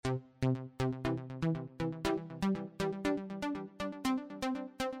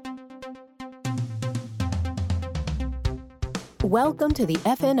Welcome to the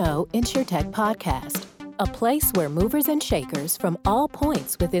FNO InsurTech Podcast, a place where movers and shakers from all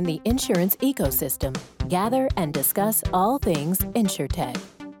points within the insurance ecosystem gather and discuss all things InsurTech.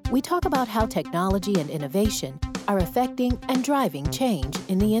 We talk about how technology and innovation are affecting and driving change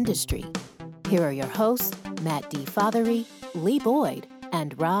in the industry. Here are your hosts, Matt D. Fothery, Lee Boyd,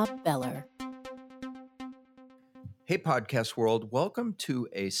 and Rob Beller. Hey, podcast world. Welcome to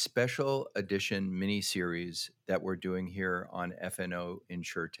a special edition mini-series that we're doing here on FNO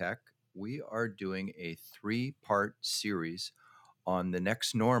InsurTech. We are doing a 3-part series on the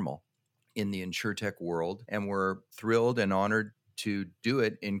next normal in the InsurTech world, and we're thrilled and honored to do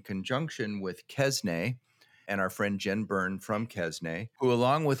it in conjunction with Kesne and our friend Jen Byrne from Kesne, who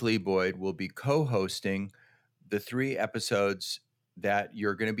along with Lee Boyd will be co-hosting the 3 episodes that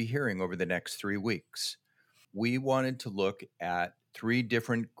you're going to be hearing over the next 3 weeks. We wanted to look at 3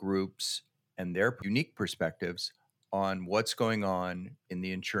 different groups and their unique perspectives on what's going on in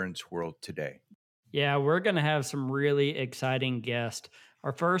the insurance world today. Yeah, we're going to have some really exciting guests.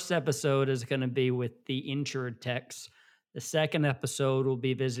 Our first episode is going to be with the InsurTechs. The second episode will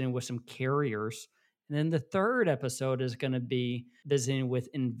be visiting with some carriers. And then the third episode is going to be visiting with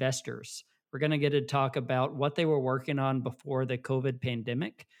investors. We're going to get to talk about what they were working on before the COVID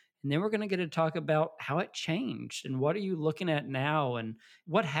pandemic. And then we're going to get to talk about how it changed and what are you looking at now and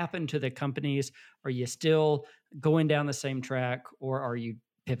what happened to the companies? Are you still going down the same track or are you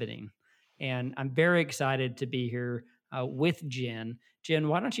pivoting? And I'm very excited to be here with Jen. Jen,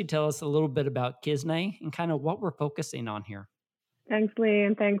 why don't you tell us a little bit about Kesne and kind of what we're focusing on here? Thanks, Lee,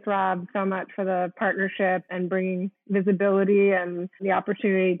 and thanks, Rob, so much for the partnership and bringing visibility and the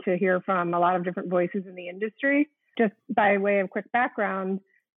opportunity to hear from a lot of different voices in the industry. Just by way of quick background,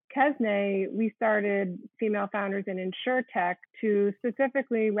 Kesne, we started female founders in InsurTech to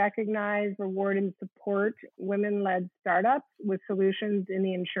specifically recognize, reward, and support women-led startups with solutions in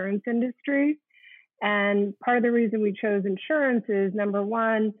the insurance industry. And part of the reason we chose insurance is, number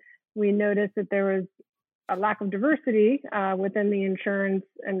one, we noticed that there was a lack of diversity within the insurance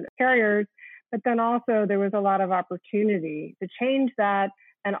and carriers, but then also there was a lot of opportunity to change that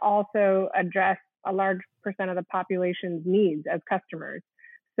and also address a large percent of the population's needs as customers.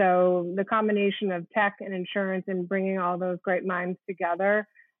 So the combination of tech and insurance and bringing all those great minds together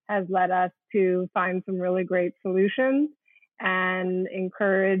has led us to find some really great solutions and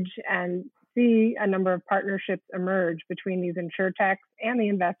encourage and see a number of partnerships emerge between these InsurTechs and the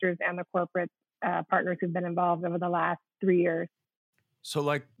investors and the corporate partners who've been involved over the last 3 years. So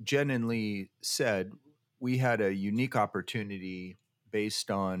like Jen and Lee said, we had a unique opportunity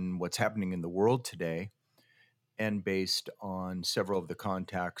based on what's happening in the world today and based on several of the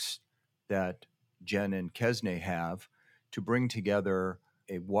contacts that Jen and Kesne have to bring together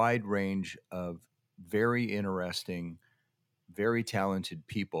a wide range of very interesting, very talented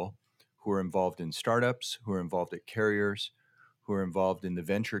people who are involved in startups, who are involved at carriers, who are involved in the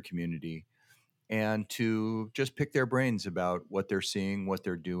venture community, and to just pick their brains about what they're seeing, what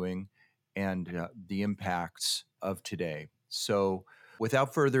they're doing, and the impacts of today. So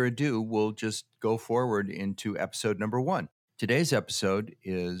without further ado, we'll just go forward into episode number 1. Today's episode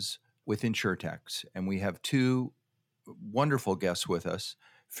is with InsurTechs, and we have 2 wonderful guests with us,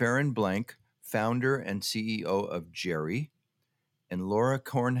 Farron Blank, founder and CEO of Jerry, and Laura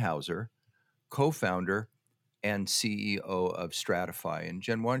Kornhauser, co-founder and CEO of Stratify. And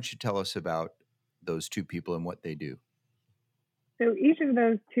Jen, why don't you tell us about those 2 people and what they do? So each of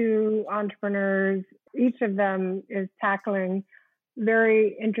those 2 entrepreneurs, each of them is tackling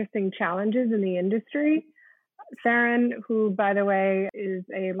very interesting challenges in the industry. Farron, who, by the way, is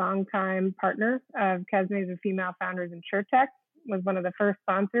a longtime partner of Kesne's of Female Founders InsurTech, was one of the first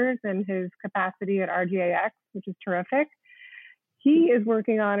sponsors in his capacity at RGAX, which is terrific. He is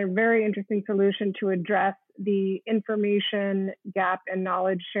working on a very interesting solution to address the information gap and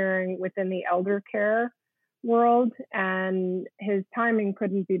knowledge sharing within the elder care world. And his timing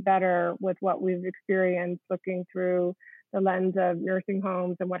couldn't be better with what we've experienced looking through the lens of nursing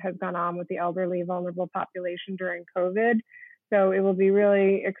homes and what has gone on with the elderly vulnerable population during COVID. So it will be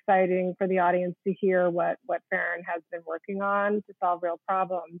really exciting for the audience to hear what Farron has been working on to solve real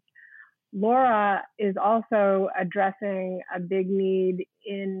problems. Laura is also addressing a big need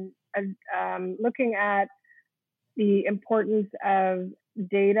in looking at the importance of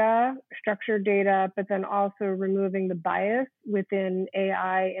data, structured data, but then also removing the bias within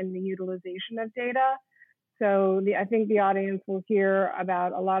AI and the utilization of data. So I think the audience will hear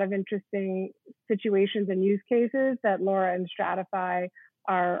about a lot of interesting situations and use cases that Laura and Stratify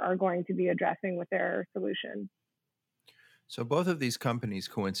are going to be addressing with their solution. So both of these companies,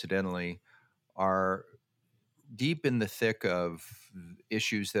 coincidentally, are deep in the thick of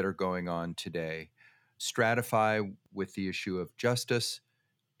issues that are going on today. Stratify with the issue of justice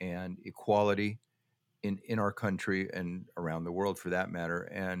and equality in our country and around the world for that matter.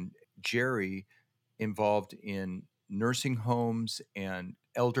 And Jerry involved in nursing homes and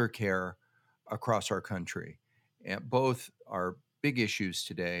elder care across our country. And both are big issues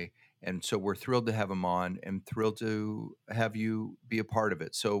today. And so we're thrilled to have him on and thrilled to have you be a part of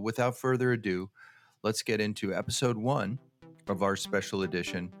it. So without further ado, let's get into episode 1 of our special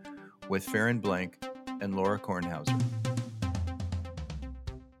edition with Farron Blank and Laura Kornhauser.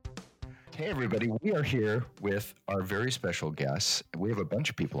 Hey, everybody. We are here with our very special guests. We have a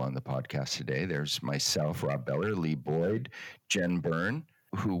bunch of people on the podcast today. There's myself, Rob Beller, Lee Boyd, Jen Byrne,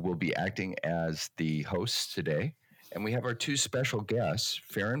 who will be acting as the hosts today. And we have our 2 special guests,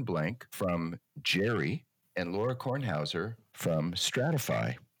 Farron Blank from Jerry and Laura Kornhauser from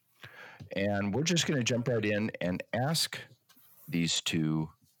Stratify. And we're just going to jump right in and ask these 2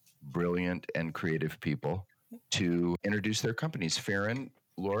 brilliant and creative people to introduce their companies. Farron,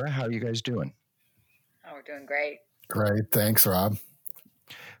 Laura, how are you guys doing? Oh, we're doing great. Great. Thanks, Rob.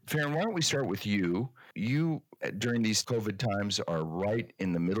 Farron, why don't we start with you? You, during these COVID times, are right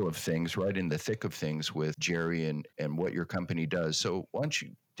in the middle of things, right in the thick of things with Jerry and what your company does. So why don't you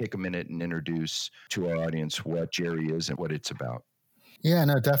take a minute and introduce to our audience what Jerry is and what it's about? Yeah,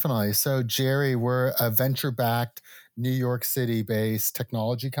 no, definitely. So Jerry, we're a venture-backed New York City-based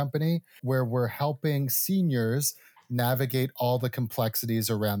technology company where we're helping seniors navigate all the complexities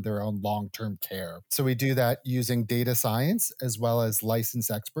around their own long-term care. So we do that using data science as well as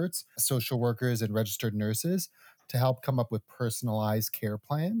licensed experts, social workers and registered nurses to help come up with personalized care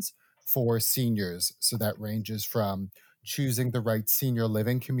plans for seniors. So that ranges from choosing the right senior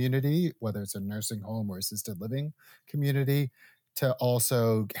living community, whether it's a nursing home or assisted living community, to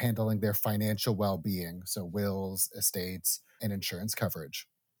also handling their financial well-being, so wills, estates, and insurance coverage.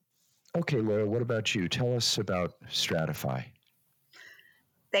 Okay, Laura, what about you? Tell us about Stratify.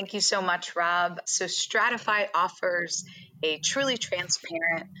 Thank you so much, Rob. So Stratify offers a truly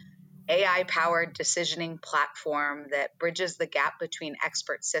transparent AI-powered decisioning platform that bridges the gap between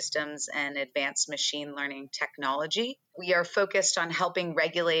expert systems and advanced machine learning technology. We are focused on helping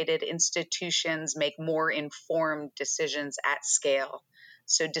regulated institutions make more informed decisions at scale.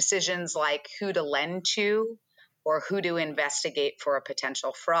 So decisions like who to lend to or who to investigate for a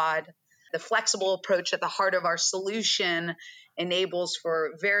potential fraud. The flexible approach at the heart of our solution enables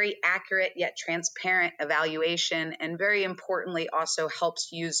for very accurate yet transparent evaluation, and very importantly, also helps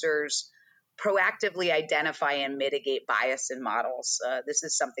users proactively identify and mitigate bias in models. This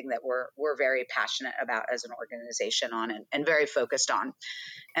is something that we're very passionate about as an organization on and very focused on.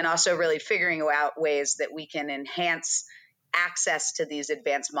 And also really figuring out ways that we can enhance access to these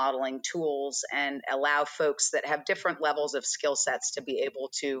advanced modeling tools and allow folks that have different levels of skill sets to be able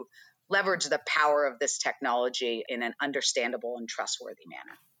to leverage the power of this technology in an understandable and trustworthy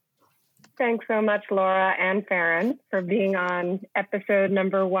manner. Thanks so much, Laura and Farron, for being on episode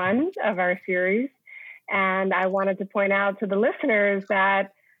number 1 of our series. And I wanted to point out to the listeners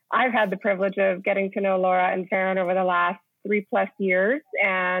that I've had the privilege of getting to know Laura and Farron over the last 3+ years,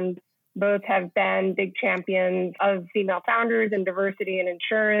 and both have been big champions of female founders and diversity in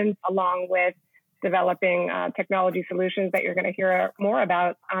insurance, along with developing technology solutions that you're going to hear more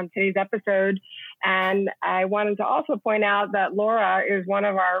about on today's episode. And I wanted to also point out that Laura is one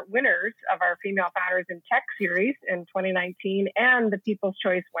of our winners of our Female Founders in Tech series in 2019 and the People's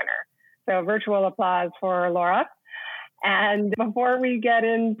Choice winner. So virtual applause for Laura. And before we get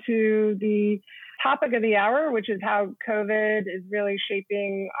into the topic of the hour, which is how COVID is really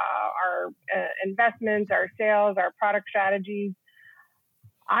shaping our investments, our sales, our product strategies,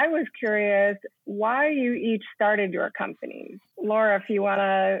 I was curious why you each started your companies. Laura, if you want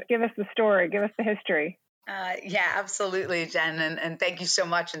to give us the story, give us the history. Yeah, absolutely, Jen. And thank you so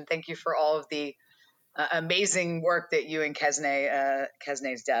much. And thank you for all of the amazing work that you and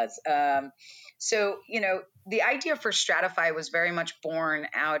Kesnes does. So, the idea for Stratify was very much born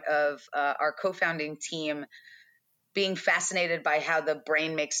out of our co-founding team being fascinated by how the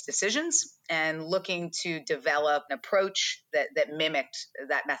brain makes decisions and looking to develop an approach that mimicked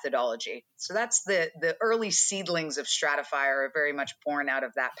that methodology. So that's the early seedlings of Stratify are very much born out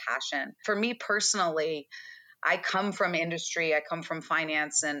of that passion. For me personally, I come from industry, I come from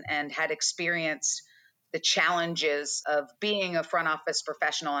finance and had experienced the challenges of being a front office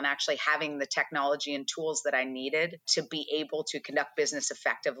professional and actually having the technology and tools that I needed to be able to conduct business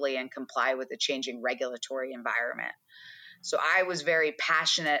effectively and comply with the changing regulatory environment. So I was very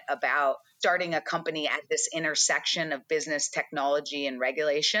passionate about starting a company at this intersection of business, technology, and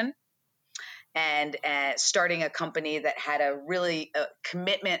regulation. and starting a company that had a really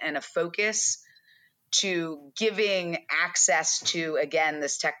commitment and a focus to giving access to, again,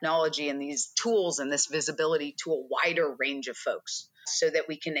 this technology and these tools and this visibility to a wider range of folks so that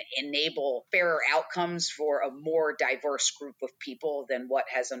we can enable fairer outcomes for a more diverse group of people than what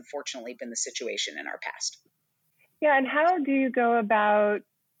has unfortunately been the situation in our past. Yeah, and how do you go about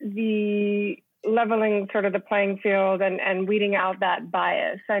the leveling sort of the playing field and weeding out that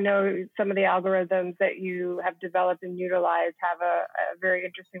bias? I know some of the algorithms that you have developed and utilized have a very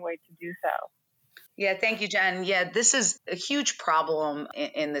interesting way to do so. Yeah, thank you, Jen. Yeah, this is a huge problem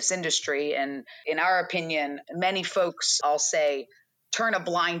in this industry. And in our opinion, many folks, I'll say, turn a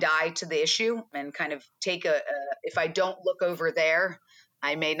blind eye to the issue and kind of take if I don't look over there,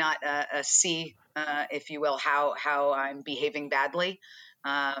 I may not see, if you will, how I'm behaving badly.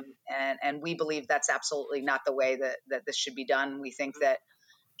 And we believe that's absolutely not the way that this should be done. We think that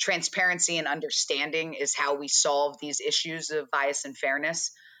transparency and understanding is how we solve these issues of bias and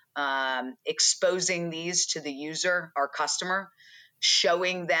fairness. Exposing these to the user, our customer,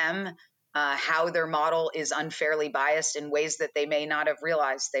 showing them how their model is unfairly biased in ways that they may not have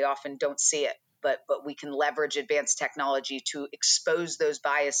realized. They often don't see it, but we can leverage advanced technology to expose those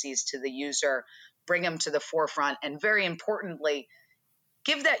biases to the user, bring them to the forefront, and very importantly,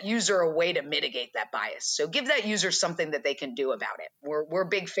 give that user a way to mitigate that bias. So give that user something that they can do about it. We're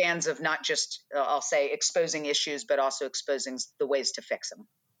big fans of not just, I'll say, exposing issues, but also exposing the ways to fix them.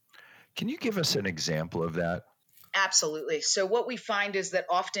 Can you give us an example of that? Absolutely. So what we find is that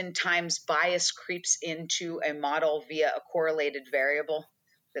oftentimes bias creeps into a model via a correlated variable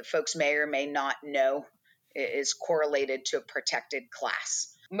that folks may or may not know is correlated to a protected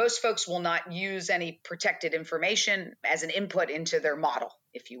class. Most folks will not use any protected information as an input into their model,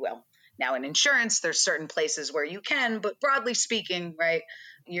 if you will. Now, in insurance, there's certain places where you can, but broadly speaking, right,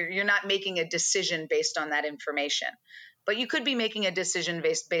 you're not making a decision based on that information. But you could be making a decision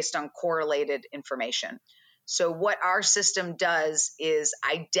based on correlated information. So what our system does is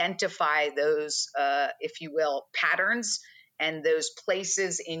identify those, if you will, patterns and those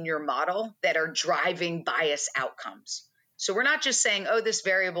places in your model that are driving bias outcomes. So we're not just saying, oh, this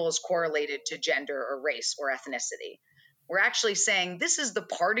variable is correlated to gender or race or ethnicity. We're actually saying this is the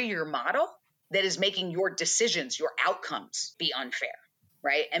part of your model that is making your decisions, your outcomes be unfair,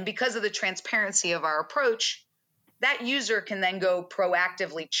 right? And because of the transparency of our approach, that user can then go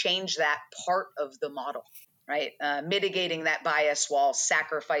proactively change that part of the model, right? Mitigating that bias while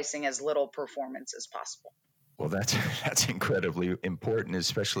sacrificing as little performance as possible. Well, that's incredibly important,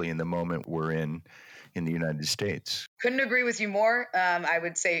 especially in the moment we're in the United States. Couldn't agree with you more. I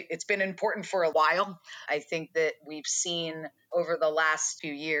would say it's been important for a while. I think that we've seen over the last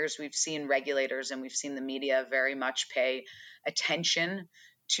few years, we've seen regulators and we've seen the media very much pay attention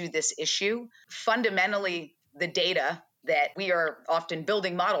to this issue. Fundamentally, the data that we are often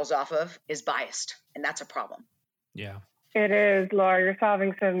building models off of is biased, and that's a problem. Yeah. It is, Laura. You're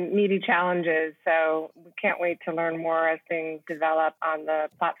solving some meaty challenges, so we can't wait to learn more as things develop on the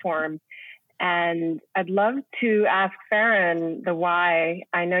platform. And I'd love to ask Farron the why.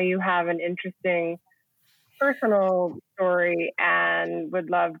 I know you have an interesting personal story and would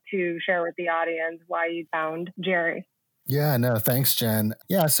love to share with the audience why you found Jerry. Yeah, no, thanks, Jen.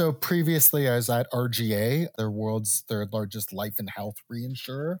 Yeah, so previously I was at RGA, the world's third largest life and health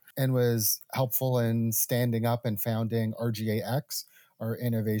reinsurer, and was helpful in standing up and founding RGAX, our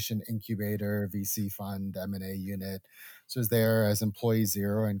innovation incubator, VC fund, M&A unit. So I was there as employee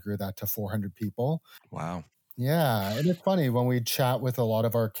zero and grew that to 400 people. Wow. Yeah, and it's funny when we chat with a lot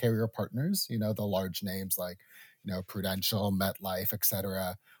of our carrier partners, the large names like, Prudential, MetLife, et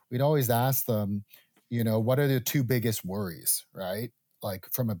cetera, we'd always ask them, what are the two biggest worries, right? Like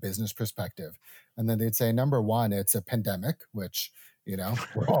from a business perspective. And then they'd say, number one, it's a pandemic, which,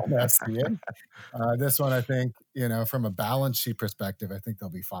 we're all messy in. This one, I think, from a balance sheet perspective, I think they'll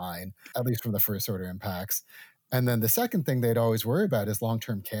be fine, at least from the first order impacts. And then the second thing they'd always worry about is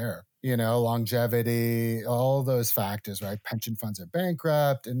long-term care, longevity, all those factors, right? Pension funds are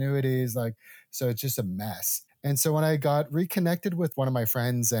bankrupt, annuities, so it's just a mess. And so when I got reconnected with one of my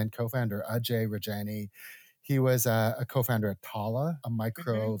friends and co-founder, Ajay Rajani, he was a co-founder at Tala, a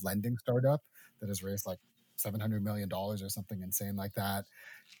micro lending startup that has raised like $700 million or something insane like that.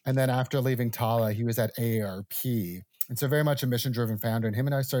 And then after leaving Tala, he was at AARP. And so very much a mission-driven founder. And him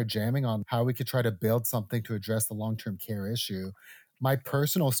and I started jamming on how we could try to build something to address the long-term care issue. My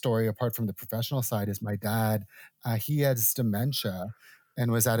personal story, apart from the professional side, is my dad. He has dementia and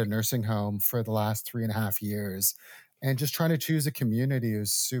was at a nursing home for the last 3.5 years. And just trying to choose a community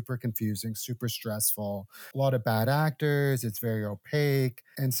is super confusing, super stressful. A lot of bad actors, it's very opaque.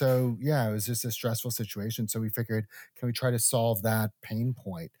 And so, yeah, it was just a stressful situation. So we figured, can we try to solve that pain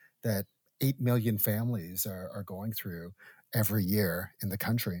point that 8 million families are going through every year in the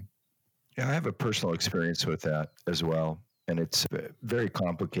country? Yeah, I have a personal experience with that as well. And it's very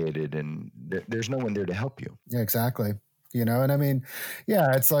complicated, and there's no one there to help you. Yeah, exactly. And I mean,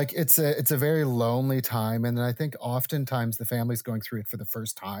 yeah, it's like it's a very lonely time, and I think oftentimes the family's going through it for the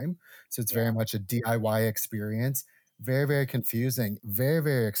first time, so it's very much a DIY experience. Very, very confusing, very,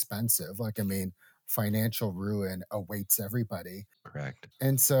 very expensive. Like, I mean, financial ruin awaits everybody. Correct.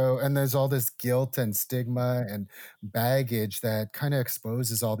 And there's all this guilt and stigma and baggage that kind of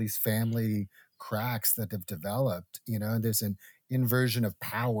exposes all these family cracks that have developed, and there's an inversion of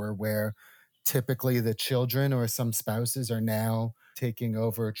power where typically the children or some spouses are now taking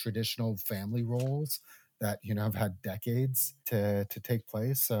over traditional family roles that, have had decades to take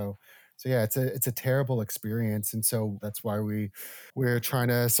place. So yeah, it's a terrible experience. And so that's why we're trying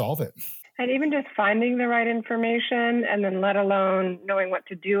to solve it. And even just finding the right information and then let alone knowing what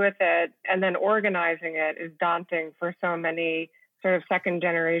to do with it and then organizing it is daunting for so many sort of second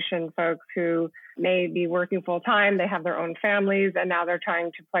generation folks who may be working full time. They have their own families and now they're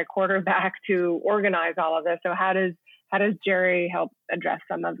trying to play quarterback to organize all of this. So how does Jerry help address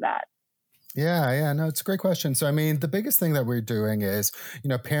some of that? Yeah, no, it's a great question. So, I mean, the biggest thing that we're doing is,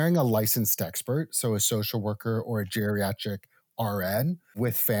 pairing a licensed expert, so a social worker or a geriatric RN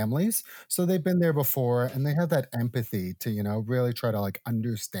with families. So they've been there before and they have that empathy to, really try to like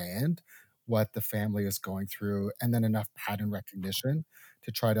understand what the family is going through, and then enough pattern recognition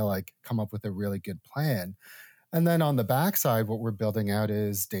to try to like come up with a really good plan. And then on the backside, what we're building out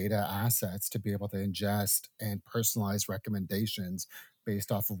is data assets to be able to ingest and personalize recommendations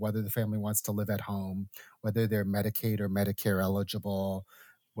based off of whether the family wants to live at home, whether they're Medicaid or Medicare eligible,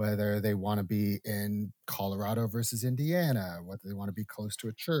 whether they want to be in Colorado versus Indiana, whether they want to be close to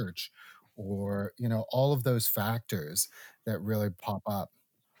a church, or, all of those factors that really pop up.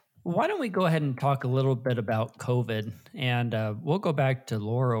 Why don't we go ahead and talk a little bit about COVID? And we'll go back to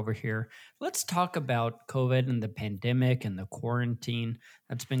Laura over here. Let's talk about COVID and the pandemic and the quarantine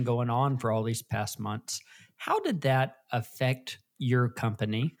that's been going on for all these past months. How did that affect your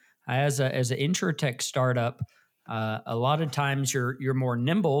company? As an insurtech startup, a lot of times you're more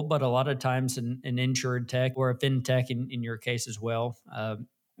nimble, but a lot of times an insurtech or a fintech in your case as well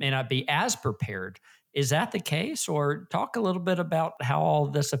may not be as prepared. Is that the case? Or talk a little bit about how all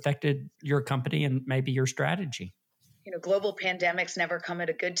this affected your company and maybe your strategy. Global pandemics never come at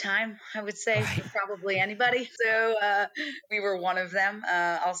a good time, I would say, for probably anybody. So we were one of them,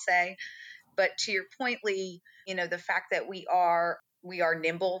 I'll say. But to your point, Lee, the fact that we are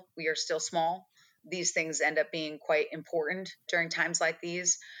nimble, we are still small. These things end up being quite important during times like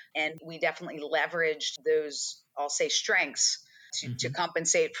these. And we definitely leveraged those, I'll say, strengths to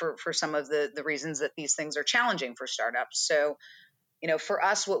compensate for some of the reasons that these things are challenging for startups. So, for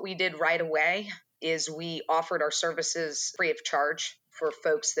us, what we did right away is we offered our services free of charge for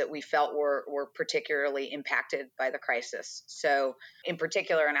folks that we felt were particularly impacted by the crisis. So in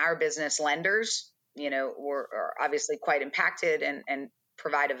particular, in our business, lenders, are obviously quite impacted and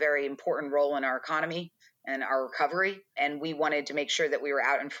provide a very important role in our economy and our recovery. And we wanted to make sure that we were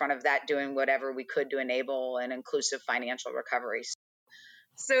out in front of that, doing whatever we could to enable an inclusive financial recovery.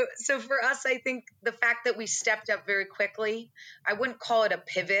 So for us, I think the fact that we stepped up very quickly, I wouldn't call it a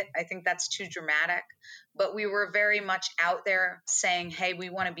pivot. I think that's too dramatic, but we were very much out there saying, hey, we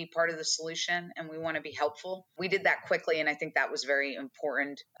want to be part of the solution and we want to be helpful. We did that quickly. And I think that was very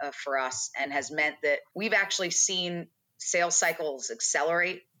important for us and has meant that we've actually seen sales cycles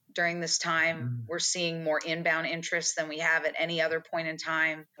accelerate during this time. We're seeing more inbound interest than we have at any other point in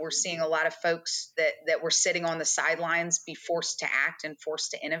time. We're seeing a lot of folks that were sitting on the sidelines be forced to act and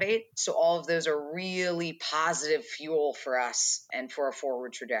forced to innovate. So all of those are really positive fuel for us and for a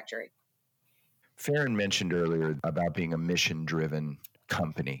forward trajectory. Farron mentioned earlier about being a mission-driven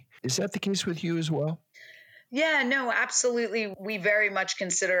company. Is that the case with you as well? Yeah, no, absolutely. We very much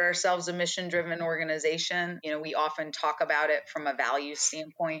consider ourselves a mission-driven organization. We often talk about it from a value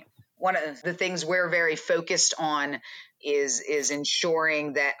standpoint. One of the things we're very focused on is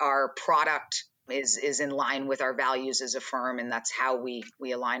ensuring that our product is in line with our values as a firm, and that's how we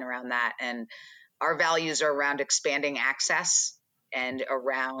align around that. And our values are around expanding access and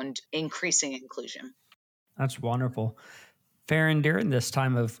around increasing inclusion. That's wonderful. Farron, during this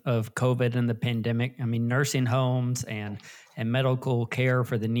time of COVID and the pandemic, I mean, nursing homes and medical care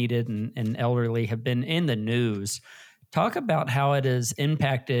for the needed and elderly have been in the news. Talk about how it has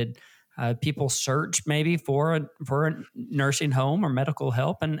impacted people search maybe for a nursing home or medical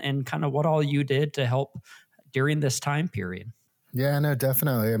help, and kind of what all you did to help during this time period. Yeah, no,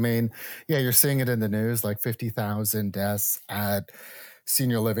 definitely. I mean, yeah, you're seeing it in the news, like 50,000 deaths at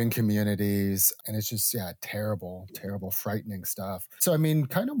senior living communities. And it's just, yeah, terrible, terrible, frightening stuff. So, I mean,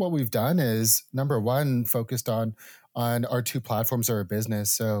 kind of what we've done is number one, focused on our two platforms of our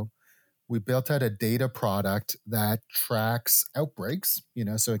business. So we built out a data product that tracks outbreaks,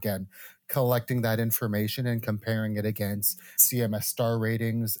 so again, collecting that information and comparing it against CMS star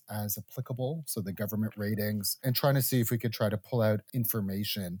ratings as applicable, so the government ratings, and trying to see if we could try to pull out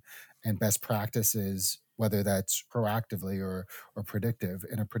information and best practices, whether that's proactively or predictive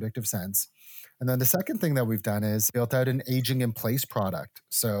in a predictive sense. And then the second thing that we've done is built out an aging in place product.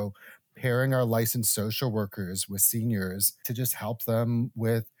 So pairing our licensed social workers with seniors to just help them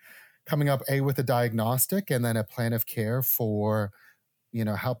with coming up with a diagnostic and then a plan of care for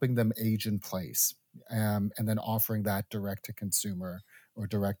helping them age in place, and then offering that direct to consumer or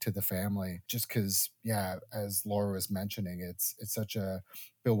direct to the family. Just because, yeah, as Laura was mentioning, it's such a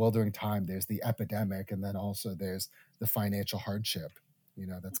bewildering time. There's the epidemic, and then also there's the financial hardship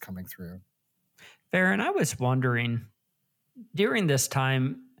that's coming through. Farron, I was wondering, during this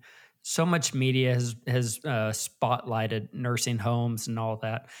time, so much media has spotlighted nursing homes and all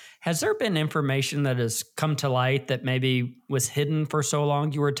that. Has there been information that has come to light that maybe was hidden for so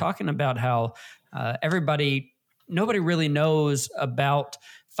long? You were talking about how nobody really knows about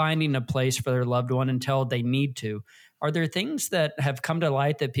finding a place for their loved one until they need to. Are there things that have come to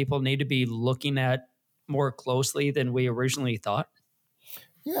light that people need to be looking at more closely than we originally thought?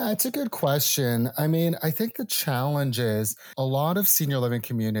 Yeah, it's a good question. I mean, I think the challenge is a lot of senior living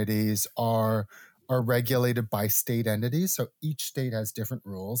communities are regulated by state entities. So each state has different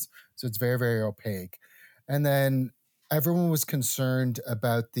rules. So it's very, very opaque. And then everyone was concerned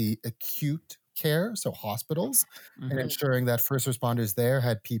about the acute care, so hospitals, and ensuring that first responders there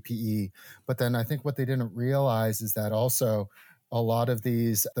had PPE. But then I think what they didn't realize is that also a lot of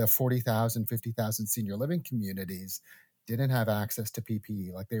the 40,000, 50,000 senior living communities didn't have access to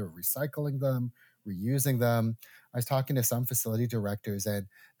PPE. Like they were recycling them, reusing them. I was talking to some facility directors and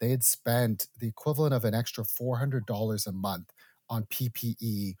they had spent the equivalent of an extra $400 a month on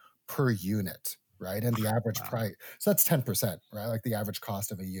PPE per unit, right? And the average price, so that's 10%, right? Like the average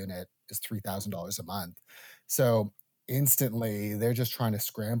cost of a unit is $3,000 a month. So instantly they're just trying to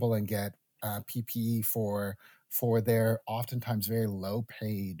scramble and get PPE for their oftentimes very low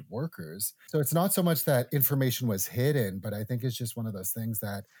paid workers. So it's not so much that information was hidden, but I think it's just one of those things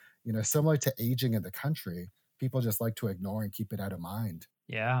that, similar to aging in the country, people just like to ignore and keep it out of mind.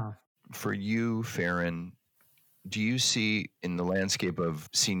 Yeah. For you, Farron, do you see in the landscape of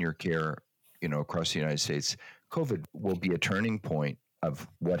senior care, across the United States, COVID will be a turning point of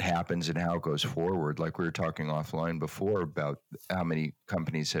what happens and how it goes forward? Like we were talking offline before about how many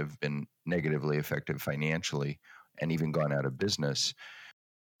companies have been negatively affected financially and even gone out of business.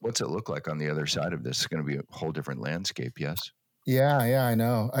 What's it look like on the other side of this? It's going to be a whole different landscape, yes? Yeah, I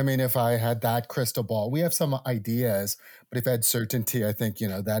know. I mean, if I had that crystal ball, we have some ideas, but if I had certainty, I think,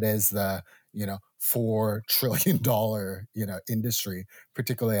 that is the, $4 trillion, industry,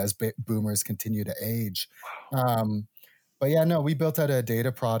 particularly as boomers continue to age. But yeah, no, we built out a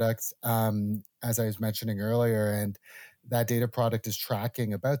data product, as I was mentioning earlier, and that data product is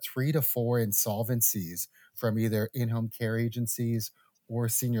tracking about 3 to 4 insolvencies from either in-home care agencies or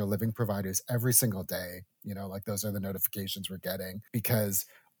senior living providers every single day. Like those are the notifications we're getting because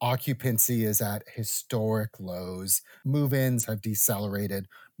occupancy is at historic lows. Move-ins have decelerated.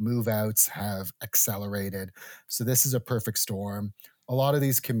 Move-outs have accelerated. So this is a perfect storm. A lot of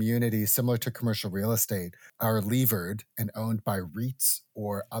these communities, similar to commercial real estate, are levered and owned by REITs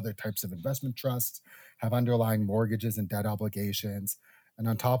or other types of investment trusts, have underlying mortgages and debt obligations. And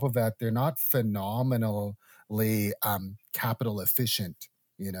on top of that, they're not phenomenally capital efficient,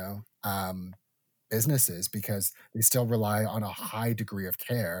 businesses because they still rely on a high degree of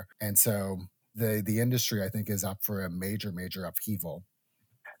care. And so the industry, I think, is up for a major, major upheaval.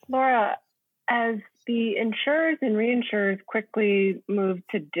 Laura, as the insurers and reinsurers quickly moved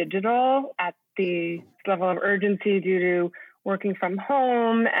to digital at the level of urgency due to working from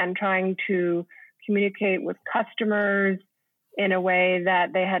home and trying to communicate with customers in a way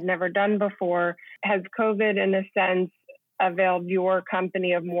that they had never done before, has COVID, in a sense, availed your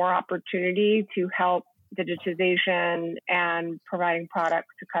company of more opportunity to help digitization and providing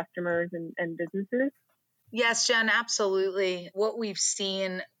products to customers and businesses? Yes, Jen, absolutely. What we've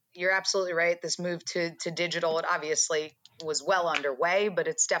seen, you're absolutely right. This move to digital, it obviously was well underway, but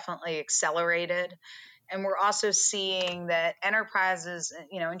it's definitely accelerated. And we're also seeing that enterprises,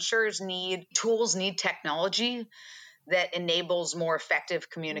 insurers need tools, need technology that enables more effective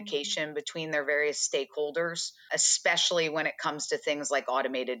communication between their various stakeholders, especially when it comes to things like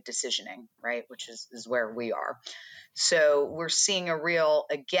automated decisioning, right? Which is where we are. So we're seeing a real,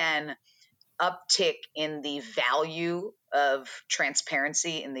 again, uptick in the value of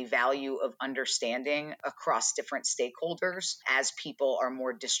transparency and the value of understanding across different stakeholders as people are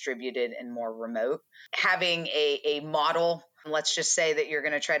more distributed and more remote. Having a model, let's just say that you're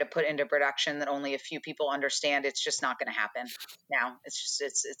going to try to put into production that only a few people understand, it's just not going to happen now.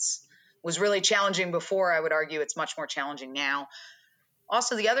 It's was really challenging before. I would argue it's much more challenging now.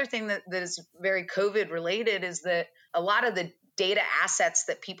 Also, the other thing that is very COVID related is that a lot of the data assets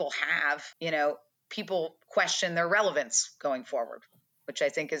that people have, people question their relevance going forward, which I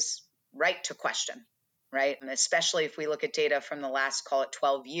think is right to question, right? And especially if we look at data from the last, call it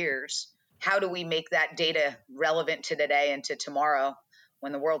 12 years, how do we make that data relevant to today and to tomorrow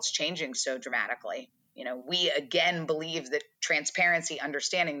when the world's changing so dramatically? We again believe that transparency,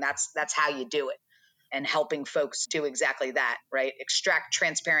 understanding, that's how you do it, and helping folks do exactly that, right? Extract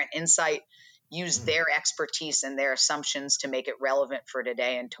transparent insight, use their expertise and their assumptions to make it relevant for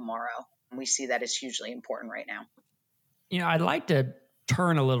today and tomorrow. And we see that as hugely important right now. I'd like to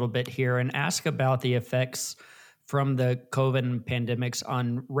turn a little bit here and ask about the effects from the COVID pandemics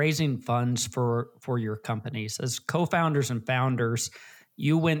on raising funds for your companies. As co-founders and founders,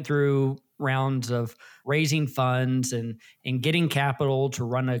 you went through rounds of raising funds and getting capital to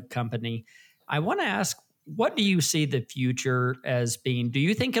run a company. I want to ask, what do you see the future as being? Do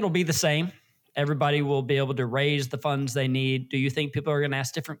you think it'll be the same? Everybody will be able to raise the funds they need. Do you think people are going to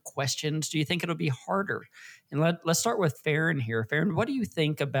ask different questions? Do you think it'll be harder? And let's start with Farron here. Farron, what do you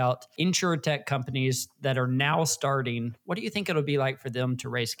think about insurtech companies that are now starting? What do you think it'll be like for them to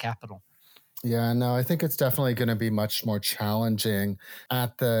raise capital? Yeah, no, I think it's definitely going to be much more challenging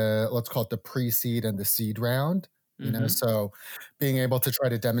at the, let's call it the pre-seed and the seed round. So being able to try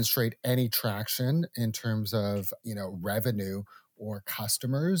to demonstrate any traction in terms of, revenue or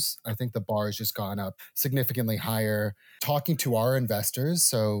customers, I think the bar has just gone up significantly higher. Talking to our investors,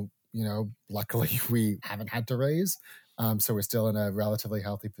 so, luckily we haven't had to raise. So we're still in a relatively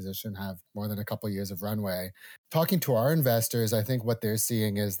healthy position, have more than a couple of years of runway. Talking to our investors, I think what they're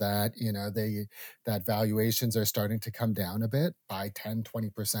seeing is that, that valuations are starting to come down a bit by 10,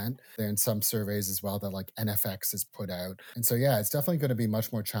 20%. They're in some surveys as well that like NFX has put out. And so, yeah, it's definitely going to be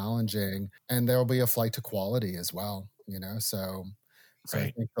much more challenging. And there'll be a flight to quality as well, So Right.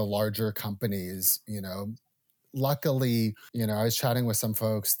 I think the larger companies, luckily, I was chatting with some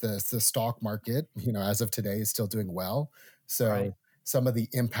folks, the stock market, as of today is still doing well. So some of the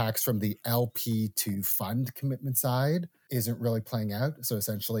impacts from the LP to fund commitment side isn't really playing out. So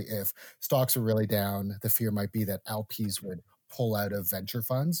essentially, if stocks are really down, the fear might be that LPs would pull out of venture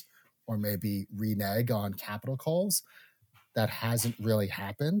funds or maybe renege on capital calls. That hasn't really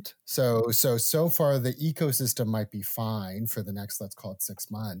happened. So far, the ecosystem might be fine for the next, let's call it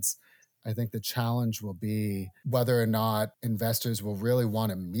 6 months. I think the challenge will be whether or not investors will really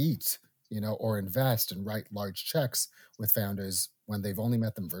want to meet, or invest and write large checks with founders when they've only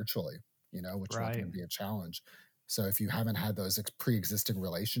met them virtually, which will going to be a challenge. So if you haven't had those pre-existing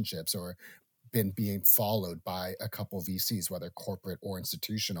relationships or been being followed by a couple of VCs, whether corporate or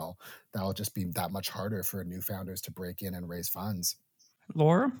institutional, that'll just be that much harder for new founders to break in and raise funds.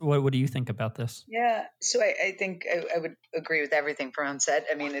 Laura, what do you think about this? Yeah, so I think I would agree with everything Farron said.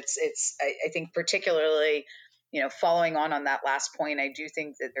 I mean, I think particularly, following on that last point, I do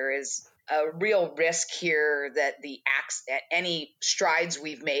think that there is a real risk here that any strides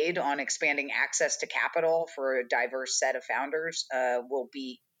we've made on expanding access to capital for a diverse set of founders will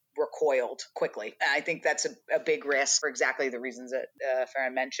be recoiled quickly. I think that's a big risk for exactly the reasons that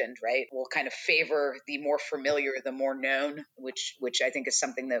Farron mentioned, right? Will kind of favor the more familiar, the more known, which I think is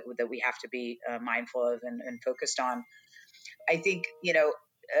something that we have to be mindful of and focused on. I think,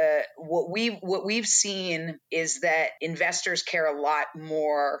 what we've seen is that investors care a lot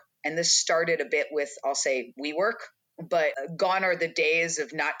more, and this started a bit with, I'll say, WeWork, but gone are the days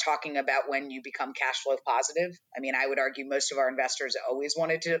of not talking about when you become cash flow positive. I mean, I would argue most of our investors always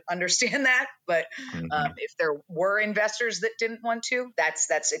wanted to understand that, but if there were investors that didn't want to,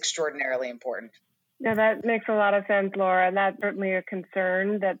 that's extraordinarily important. Yeah, that makes a lot of sense, Laura. And that's certainly a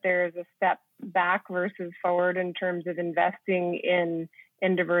concern that there's a step back versus forward in terms of investing in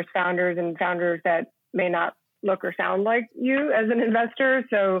diverse founders and founders that may not look or sound like you as an investor.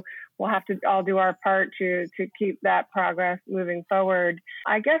 So we'll have to all do our part to keep that progress moving forward.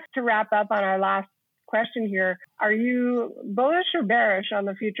 I guess to wrap up on our last question here. Are you bullish or bearish on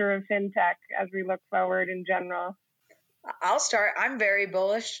the future of fintech as we look forward in general? I'll start. I'm very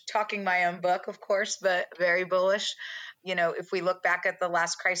bullish, talking my own book, of course, but very bullish. If we look back at the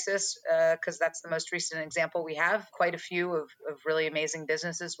last crisis, because that's the most recent example we have, quite a few of really amazing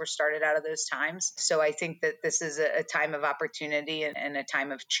businesses were started out of those times. So I think that this is a time of opportunity and a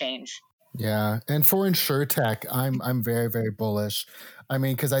time of change. Yeah. And for InsurTech, I'm very, very bullish. I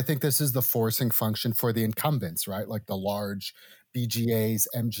mean, because I think this is the forcing function for the incumbents, right? Like the large BGAs,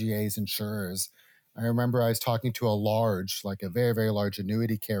 MGAs, insurers. I remember I was talking to a very, very large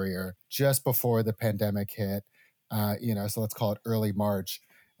annuity carrier just before the pandemic hit, so let's call it early March.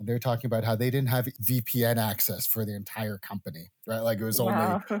 And they're talking about how they didn't have VPN access for the entire company, right? Like it was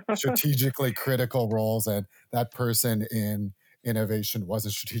only strategically critical roles, and that person in innovation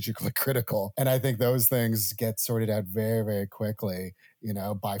wasn't strategically critical. And I think those things get sorted out very, very quickly,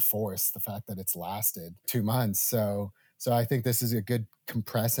 by force, the fact that it's lasted 2 months. So I think this is a good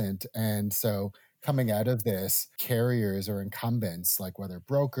compressant. And so coming out of this, carriers or incumbents, like whether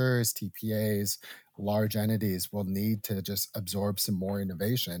brokers, TPAs, large entities, will need to just absorb some more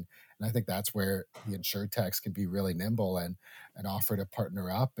innovation. And I think that's where the InsurTechs can be really nimble and offer to partner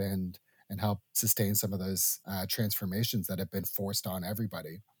up and help sustain some of those transformations that have been forced on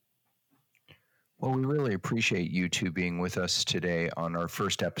everybody. Well, we really appreciate you two being with us today on our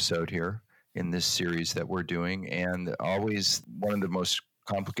first episode here in this series that we're doing. And always one of the most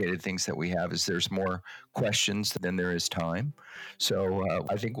complicated things that we have is there's more questions than there is time. So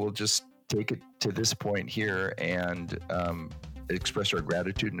I think we'll just take it to this point here and express our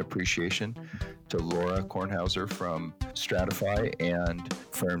gratitude and appreciation to Laura Kornhauser from Stratify and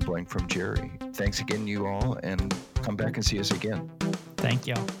Farron Blank from Jerry. Thanks again, you all, and come back and see us again. Thank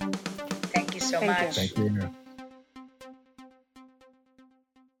you. Thank you so much. Thank you.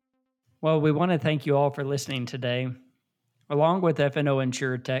 Well, we want to thank you all for listening today. Along with FNO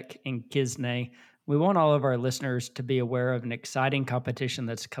InsurTech and Gisne, we want all of our listeners to be aware of an exciting competition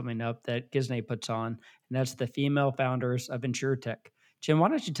that's coming up that Gisne puts on, and that's the Female Founders of InsurTech. Jim, why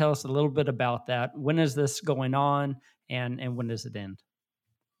don't you tell us a little bit about that? When is this going on, and when does it end?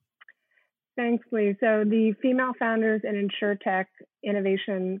 Thanks, Lee. So the Female Founders in InsurTech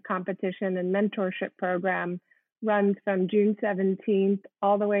Innovation Competition and Mentorship Program runs from June 17th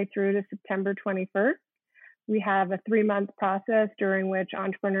all the way through to September 21st. We have a 3-month process during which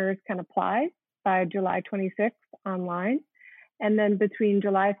entrepreneurs can apply by July 26th online. And then between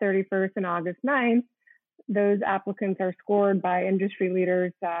July 31st and August 9th, those applicants are scored by industry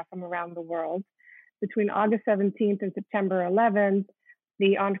leaders from around the world. Between August 17th and September 11th,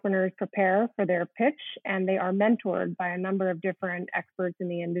 the entrepreneurs prepare for their pitch, and they are mentored by a number of different experts in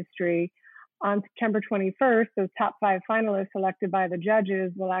the industry. On September 21st, those top 5 finalists selected by the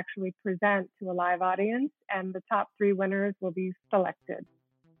judges will actually present to a live audience, and the top 3 winners will be selected.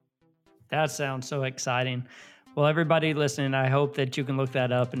 That sounds so exciting. Well, everybody listening, I hope that you can look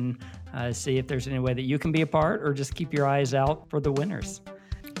that up and see if there's any way that you can be a part, or just keep your eyes out for the winners.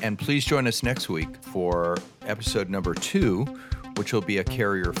 And please join us next week for episode number 2, which will be a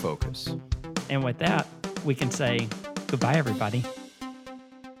carrier focus. And with that, we can say goodbye, everybody.